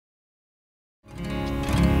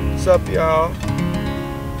What's up, y'all?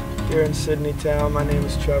 Here in Sydney town, my name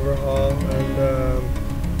is Trevor Hall, and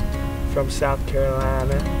from South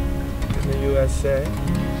Carolina in the USA,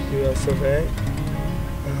 US of A.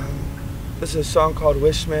 This is a song called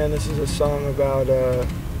Wish Man. This is a song about a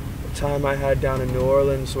time I had down in New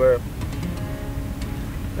Orleans where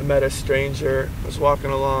I met a stranger. I was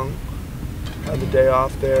walking along, had the day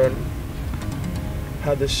off there, and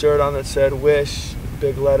had this shirt on that said Wish,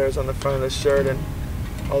 big letters on the front of the shirt, and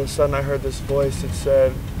all of a sudden I heard this voice that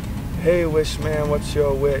said, "Hey Wish Man, what's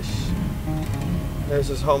your wish?" There's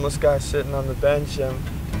this homeless guy sitting on the bench, and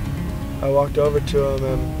I walked over to him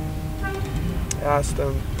and asked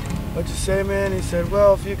him, "What'd you say, man?" He said,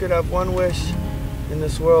 "Well, if you could have one wish in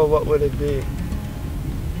this world, what would it be?"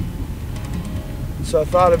 So I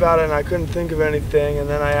thought about it and I couldn't think of anything, and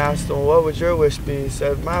then I asked him, "Well, what would your wish be?" He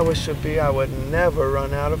said, "My wish would be I would never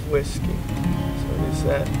run out of whiskey." That's what he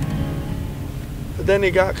said. But then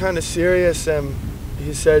he got kind of serious and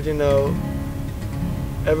he said, you know,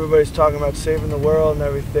 everybody's talking about saving the world and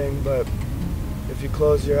everything, but if you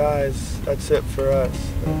close your eyes, that's it for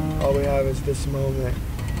us. All we have is this moment.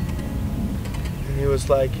 And he was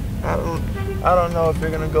like, I don't know if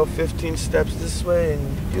you're gonna go 15 steps this way,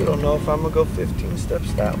 and you don't know if I'm gonna go 15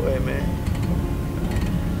 steps that way, man.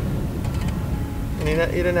 And he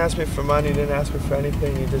didn't ask me for money, he didn't ask me for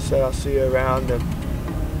anything, he just said, "I'll see you around." And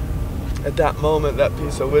at that moment, that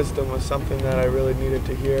piece of wisdom was something that I really needed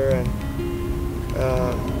to hear, and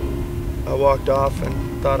I walked off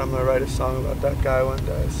and thought I'm gonna write a song about that guy one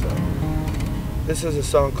day. So this is a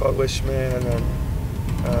song called Wish Man, and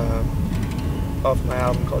off my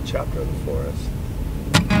album called Chapter of the Forest.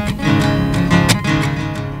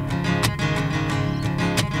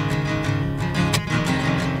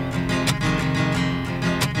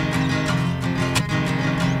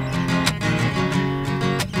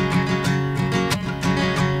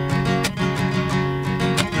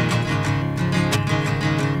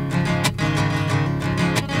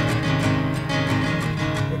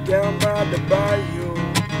 Down by the bayou,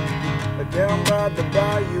 down by the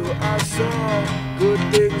bayou, I saw good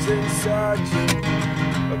things inside you,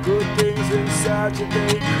 good things inside you,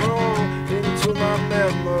 they call into my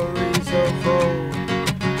memories of old.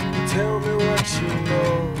 Tell me what you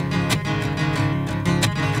know.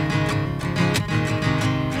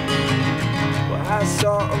 Well, I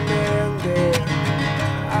saw a man there,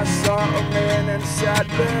 I saw a man and sat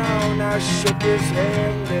down, I shook his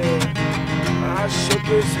hand there. I shook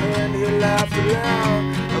his hand, he laughed aloud.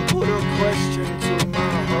 I put a question to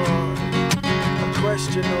my heart, a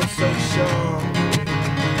question oh so sharp.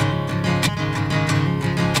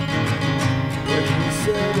 But he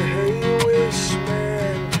said, "Hey wish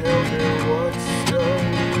man, tell me what's your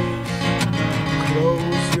wish.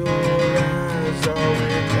 Close your eyes, all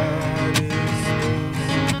we got is this.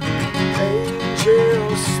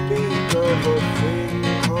 Angels speak of a thing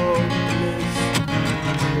called bliss.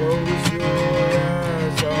 Close your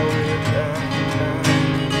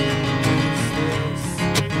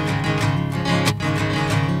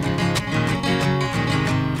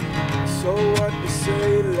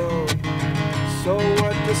so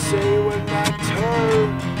what to say when my turn?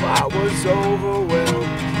 I was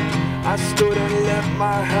overwhelmed. I stood and let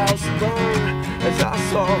my house burn as I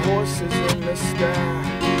saw horses in the sky.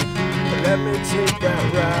 Let me take that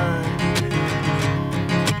ride.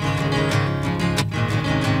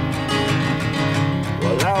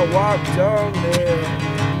 Well, I walked on there,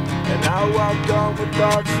 and I walked on with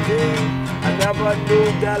thoughts deep. I never knew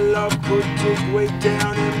that love could dig way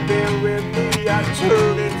down and bury me. I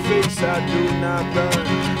turn and face, I do not run.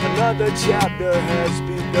 Another chapter has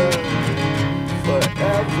begun.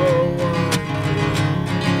 Forever one.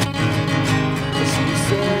 She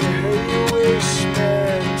said, "Hey wish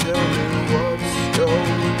man, tell me what's your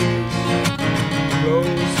wish.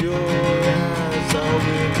 Close your eyes, all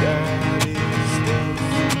we got is this.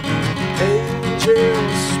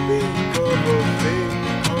 Angels speak of a thing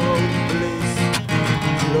called bliss.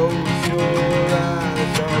 Close your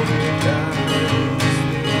eyes, all we got is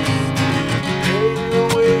this. Hey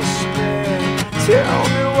wish man, tell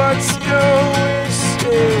me what's your wish.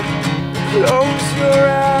 Close your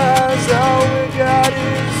eyes, all we got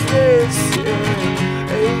is this.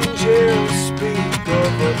 Angels speak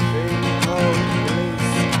of a thing called bliss.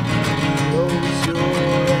 Close your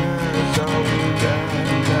eyes, all we got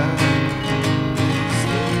is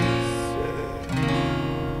this.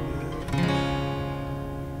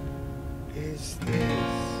 Is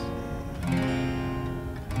this.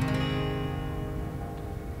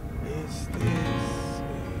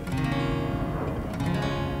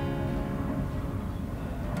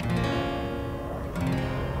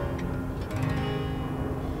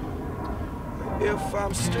 If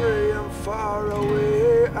I'm straying far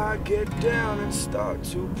away, I get down and start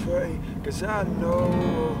to pray. 'Cause I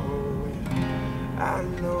know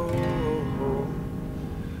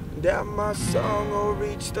that my song will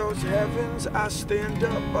reach those heavens. I stand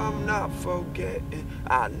up, I'm not forgetting.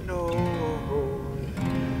 I know.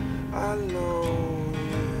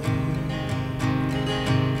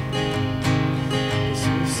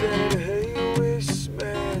 She said, hey, wish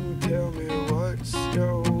man, tell me what's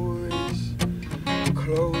your wish.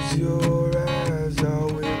 Close your eyes, all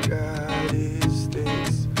we got is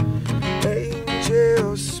this.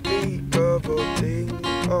 Angels speak of a thing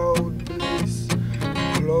called bliss.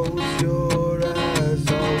 Close your eyes,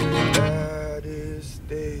 all we got is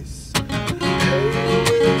this. Hey,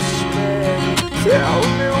 wish man, tell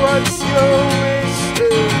me what's your